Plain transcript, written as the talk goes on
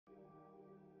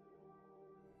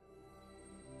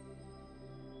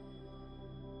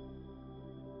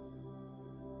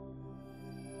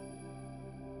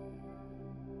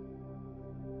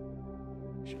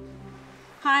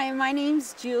Hi, my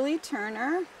name's Julie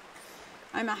Turner.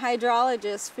 I'm a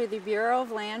hydrologist for the Bureau of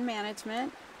Land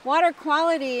Management. Water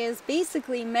quality is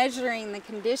basically measuring the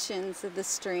conditions of the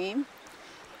stream,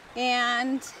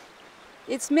 and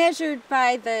it's measured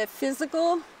by the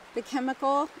physical, the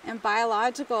chemical, and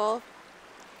biological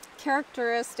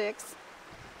characteristics.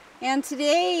 And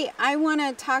today I want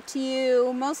to talk to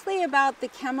you mostly about the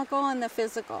chemical and the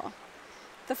physical.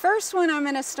 The first one I'm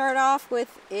going to start off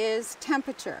with is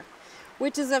temperature,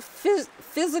 which is a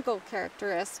physical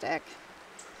characteristic.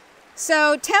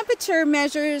 So temperature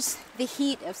measures the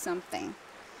heat of something.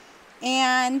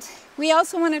 And we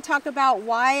also want to talk about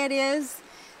why it is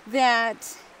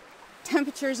that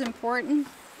temperature is important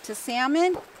to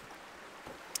salmon.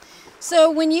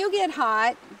 So when you get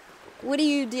hot, what do?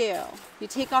 You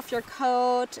take off your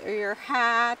coat or your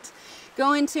hat,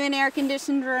 go into an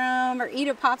air-conditioned room, or eat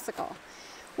a popsicle.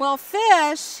 Well,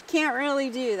 fish can't really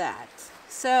do that.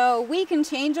 So we can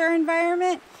change our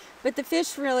environment, but the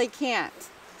fish really can't.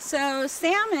 So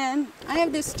salmon, I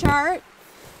have this chart.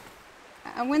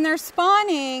 When they're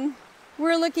spawning,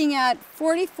 we're looking at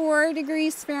 44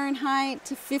 degrees Fahrenheit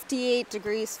to 58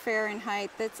 degrees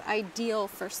Fahrenheit. That's ideal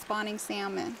for spawning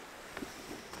salmon.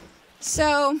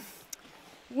 So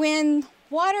when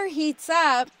water heats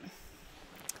up,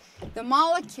 the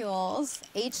molecules,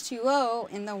 H2O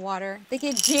in the water, they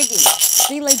get jiggy.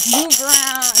 They like move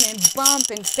around and bump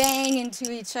and bang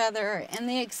into each other, and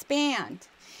they expand.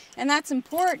 And that's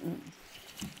important.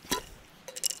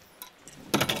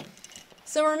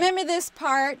 So remember this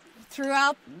part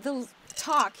throughout the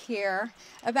talk here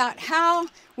about how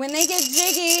when they get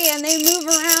jiggy and they move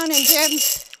around and jam,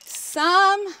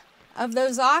 some of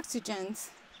those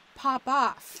oxygens pop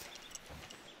off.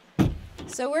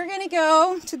 So we're going to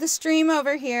go to the stream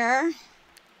over here,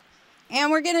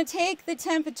 and we're going to take the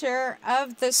temperature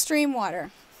of the stream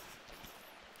water.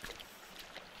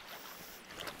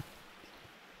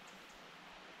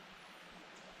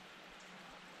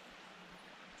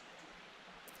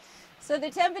 So the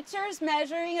temperature is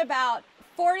measuring about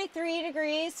 43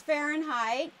 degrees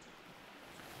Fahrenheit,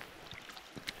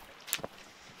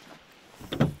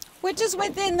 which is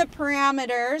within the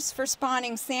parameters for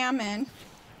spawning salmon.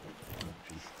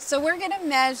 So we're going to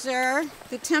measure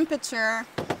the temperature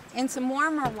in some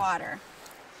warmer water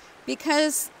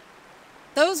because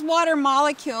those water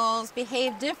molecules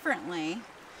behave differently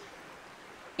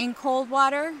in cold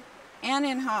water and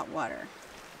in hot water.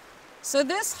 So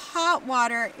this hot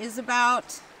water is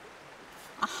about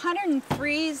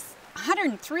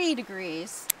 103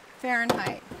 degrees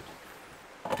Fahrenheit.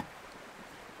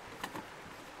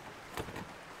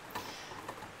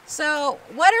 So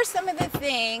what are some of the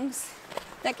things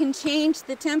that can change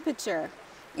the temperature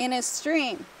in a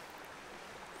stream?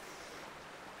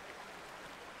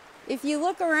 If you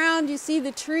look around, you see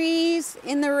the trees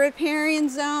in the riparian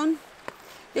zone.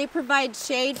 They provide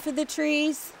shade for the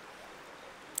trees.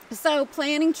 So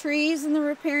planting trees in the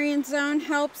riparian zone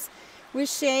helps with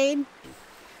shade.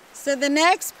 So the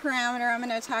next parameter I'm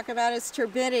going to talk about is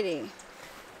turbidity.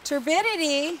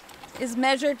 Turbidity is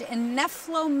measured in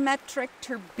nephelometric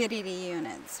turbidity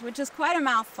units, which is quite a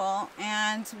mouthful,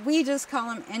 and we just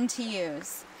call them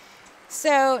NTUs.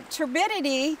 So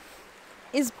turbidity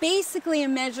is basically a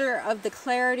measure of the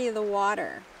clarity of the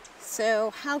water.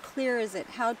 So how clear is it?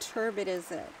 How turbid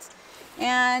is it?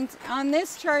 And on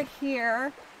this chart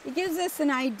here, it gives us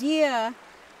an idea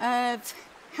of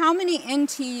how many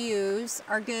NTUs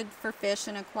are good for fish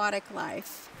and aquatic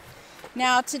life.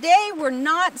 Now today we're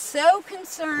not so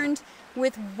concerned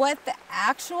with what the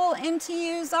actual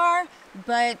NTUs are,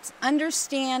 but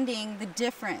understanding the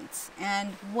difference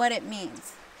and what it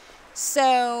means.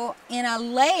 So in a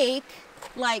lake,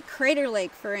 like Crater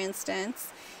Lake for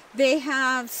instance, they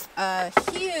have a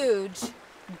huge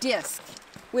disc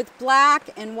with black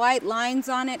and white lines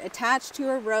on it attached to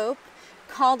a rope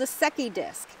called a Secchi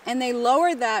disc, and they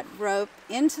lower that rope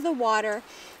into the water,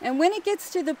 and when it gets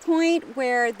to the point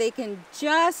where they can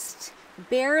just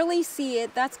barely see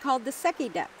it, that's called the Secchi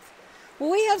depth.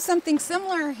 Well, we have something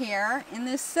similar here in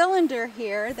this cylinder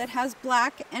here that has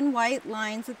black and white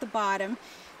lines at the bottom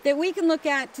that we can look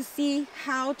at to see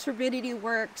how turbidity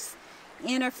works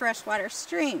in a freshwater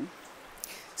stream.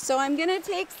 So I'm going to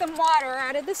take some water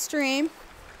out of the stream.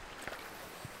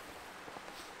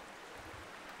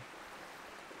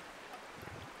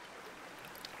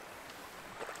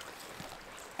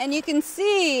 And you can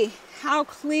see how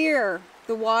clear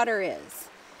the water is.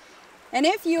 And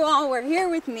if you all were here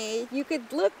with me, you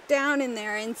could look down in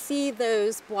there and see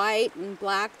those white and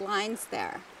black lines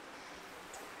there.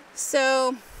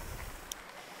 So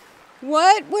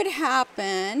what would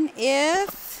happen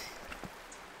if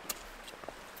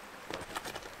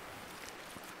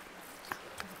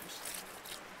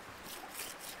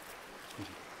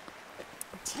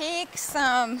take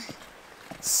some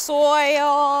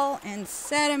soil and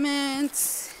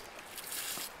sediments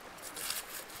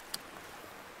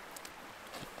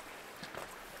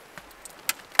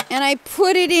and I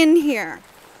put it in here.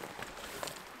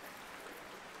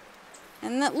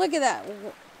 And look at that.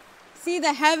 See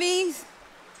the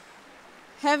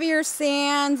heavier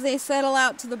sands, they settle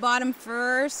out to the bottom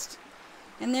first.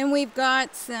 And then we've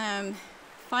got some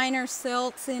finer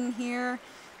silts in here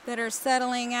that are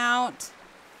settling out.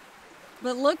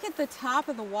 But look at the top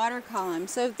of the water column.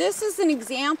 So if this is an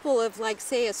example of, like,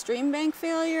 say, a stream bank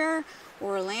failure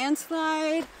or a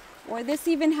landslide, or this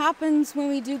even happens when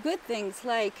we do good things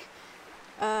like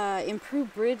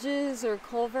improve bridges or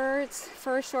culverts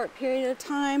for a short period of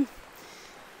time.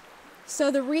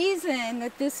 So the reason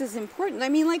that this is important, I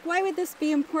mean, like, why would this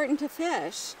be important to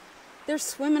fish? They're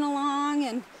swimming along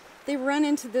and they run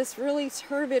into this really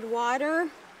turbid water.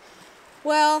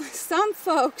 Well, some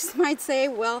folks might say,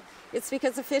 well, it's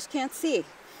because the fish can't see.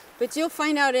 But you'll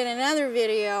find out in another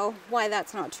video why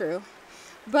that's not true.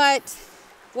 But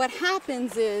what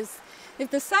happens is,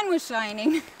 if the sun was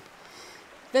shining,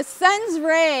 the sun's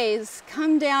rays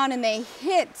come down and they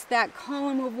hit that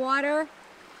column of water,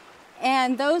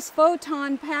 and those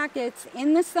photon packets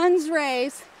in the sun's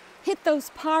rays hit those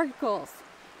particles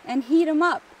and heat them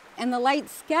up, and the light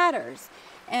scatters.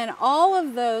 And all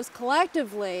of those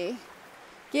collectively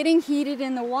getting heated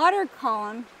in the water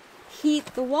column heat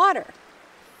the water.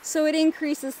 So it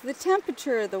increases the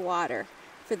temperature of the water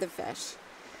for the fish.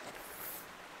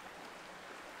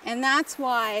 And that's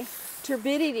why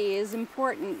turbidity is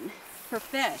important for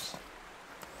fish.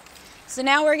 So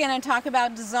now we're going to talk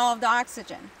about dissolved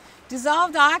oxygen.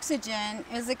 Dissolved oxygen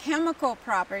is a chemical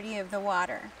property of the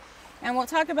water. And we'll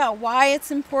talk about why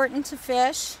it's important to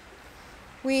fish.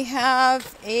 We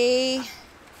have a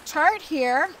chart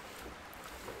here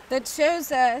that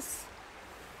shows us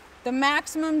the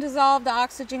maximum dissolved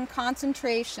oxygen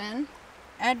concentration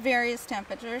at various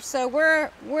temperatures. So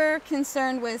we're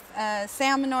concerned with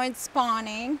salmonoid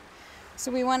spawning.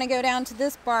 So we want to go down to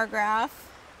this bar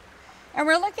graph. And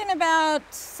we're looking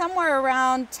about somewhere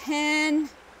around 10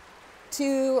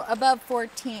 to above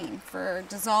 14 for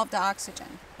dissolved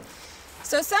oxygen.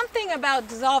 So something about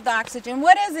dissolved oxygen,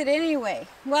 what is it anyway?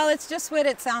 Well, it's just what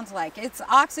it sounds like. It's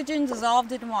oxygen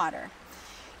dissolved in water.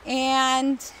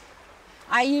 And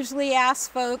I usually ask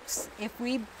folks if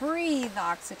we breathe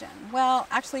oxygen. Well,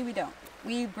 actually we don't.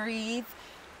 We breathe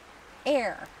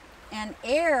air. And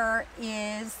air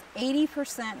is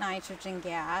 80% nitrogen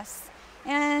gas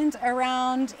and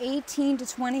around 18 to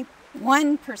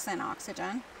 21%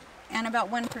 oxygen and about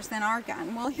 1%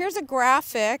 argon. Well, here's a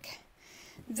graphic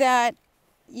that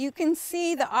you can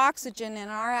see the oxygen in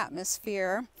our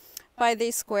atmosphere by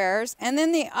these squares, and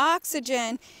then the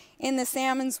oxygen in the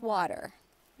salmon's water,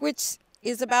 which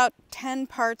is about 10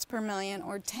 parts per million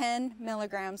or 10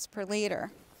 milligrams per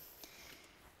liter.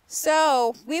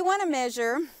 So we want to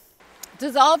measure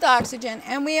dissolved oxygen,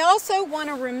 and we also want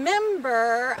to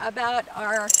remember about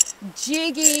our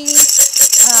jiggy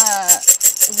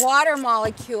water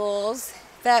molecules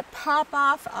that pop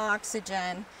off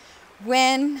oxygen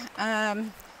when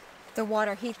the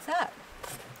water heats up.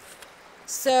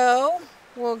 So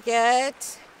we'll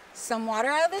get some water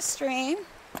out of the stream.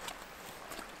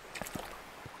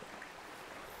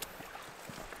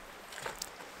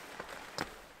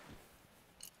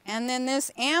 And then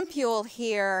this ampule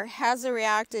here has a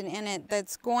reactant in it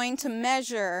that's going to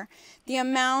measure the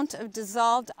amount of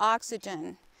dissolved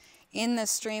oxygen in the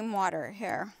stream water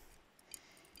here.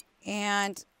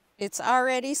 And it's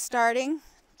already starting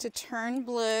to turn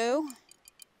blue.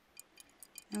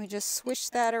 And we just swish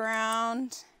that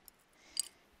around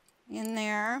in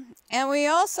there. And we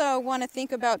also want to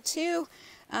think about too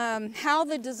how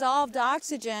the dissolved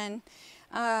oxygen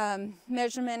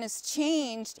measurement is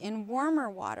changed in warmer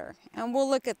water, and we'll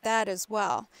look at that as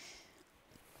well.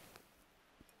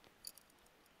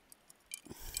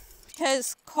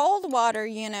 Because cold water,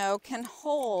 you know, can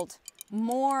hold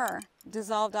more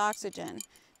dissolved oxygen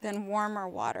than warmer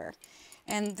water.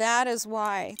 And that is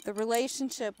why the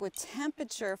relationship with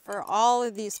temperature for all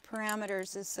of these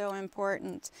parameters is so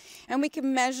important. And we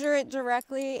can measure it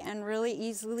directly and really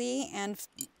easily and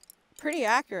pretty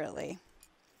accurately.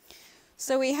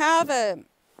 So we have a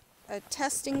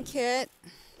testing kit.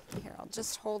 Here, I'll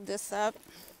just hold this up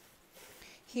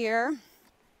here,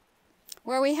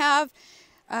 where we have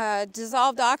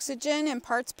dissolved oxygen in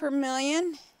parts per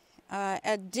million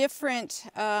at different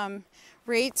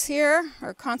rates here,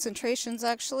 or concentrations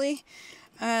actually,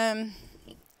 and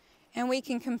we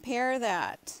can compare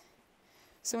that.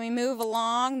 So we move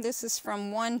along. This is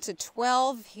from 1 to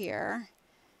 12 here.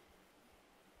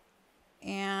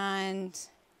 And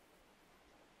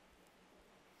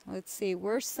let's see,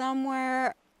 we're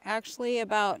somewhere actually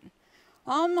about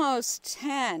almost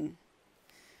 10.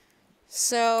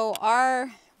 So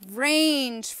our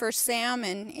range for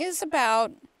salmon is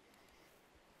about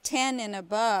 10 and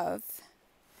above.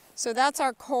 So that's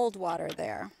our cold water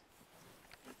there.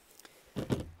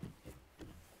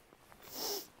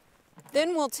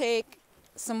 Then we'll take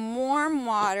some warm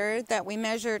water that we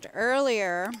measured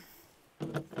earlier,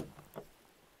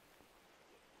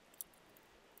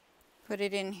 put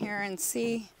it in here and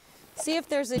see if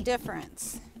there's a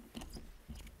difference.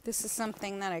 This is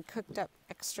something that I cooked up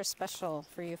extra special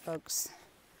for you folks.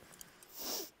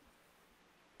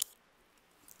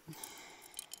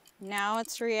 Now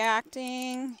it's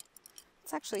reacting.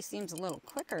 It actually seems a little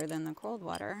quicker than the cold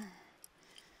water.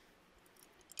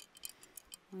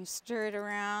 We stir it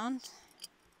around.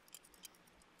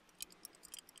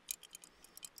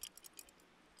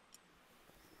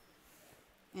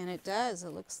 And it does. It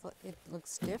looks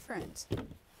different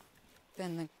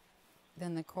than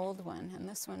the cold one. And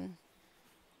this one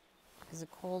is a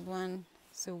cold one.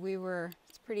 So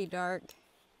it's pretty dark.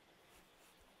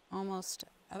 Almost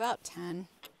about 10.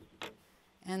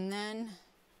 And then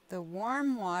the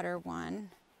warm water one,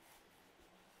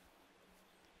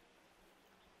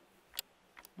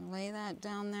 lay that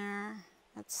down there.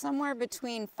 That's somewhere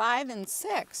between 5 and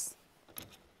 6.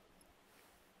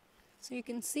 So you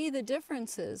can see the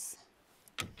differences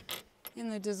in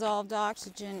the dissolved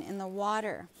oxygen in the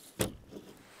water.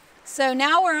 So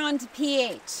now we're on to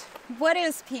pH. What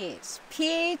is pH?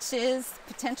 pH is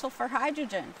potential for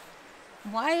hydrogen.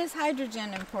 Why is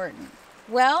hydrogen important?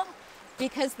 Well,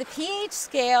 because the pH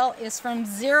scale is from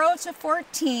 0 to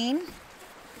 14.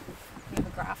 We have a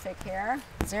graphic here,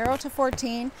 0 to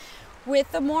 14,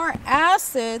 with the more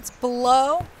acids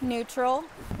below neutral.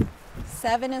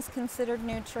 7 is considered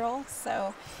neutral,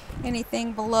 so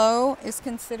anything below is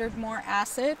considered more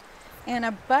acid, and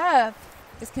above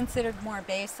is considered more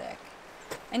basic.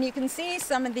 And you can see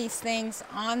some of these things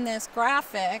on this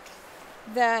graphic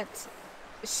that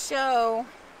show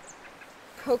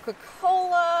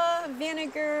Coca-Cola,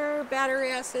 vinegar,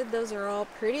 battery acid, those are all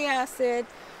pretty acid.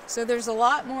 So there's a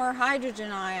lot more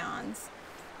hydrogen ions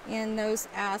in those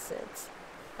acids.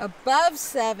 Above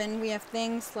 7, we have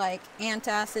things like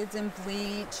antacids and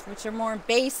bleach, which are more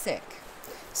basic.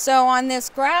 So on this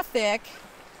graphic,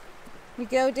 we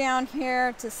go down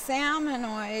here to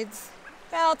salmonoids,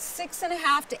 about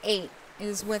 6.5 to 8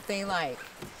 is what they like.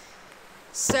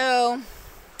 So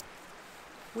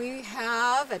we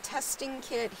have a testing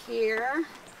kit here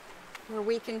where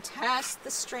we can test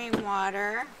the stream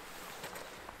water.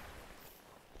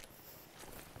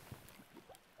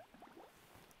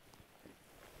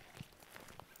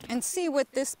 And see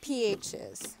what this pH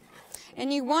is.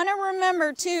 And you want to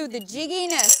remember too the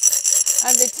jigginess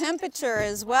of the temperature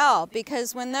as well,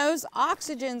 because when those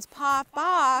oxygens pop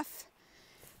off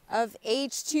of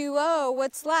H2O,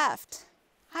 what's left?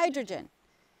 Hydrogen.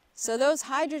 So those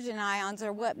hydrogen ions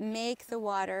are what make the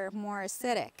water more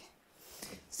acidic.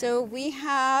 So we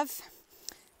have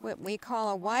what we call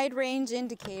a wide range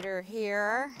indicator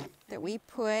here that we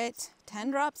put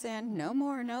 10 drops in, no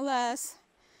more, no less.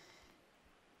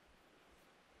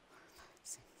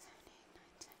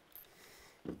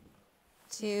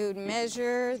 To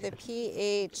measure the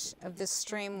pH of the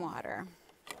stream water.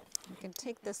 You can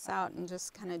take this out and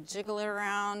just kind of jiggle it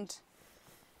around.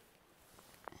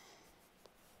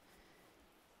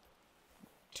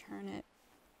 Turn it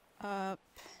up.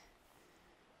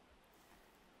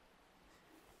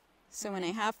 So when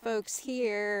I have folks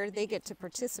here, they get to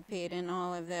participate in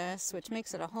all of this, which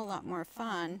makes it a whole lot more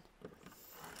fun.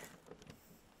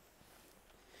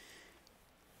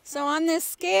 So on this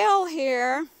scale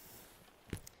here,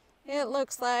 it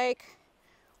looks like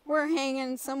we're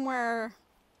hanging somewhere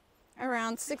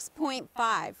around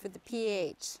 6.5 for the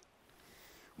pH,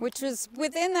 which was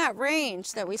within that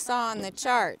range that we saw on the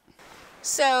chart.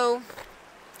 So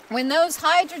when those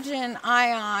hydrogen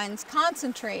ions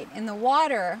concentrate in the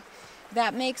water,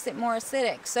 that makes it more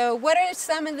acidic. So what are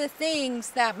some of the things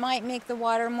that might make the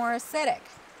water more acidic?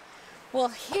 Well,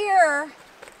 here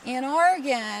in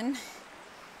Oregon,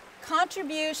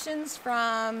 contributions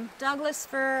from Douglas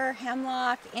fir,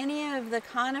 hemlock, any of the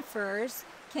conifers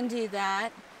can do that,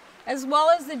 as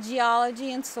well as the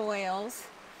geology and soils.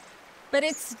 But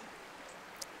it's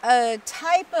a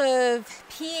type of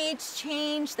pH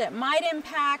change that might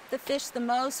impact the fish the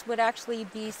most would actually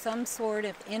be some sort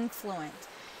of influent.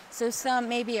 So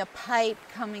maybe a pipe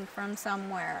coming from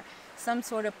somewhere, some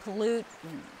sort of pollutant.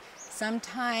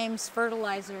 Sometimes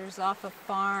fertilizers off of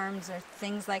farms or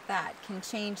things like that can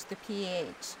change the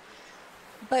pH.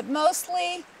 But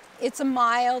mostly it's a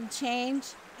mild change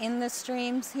in the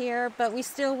streams here, but we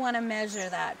still want to measure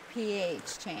that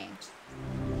pH change.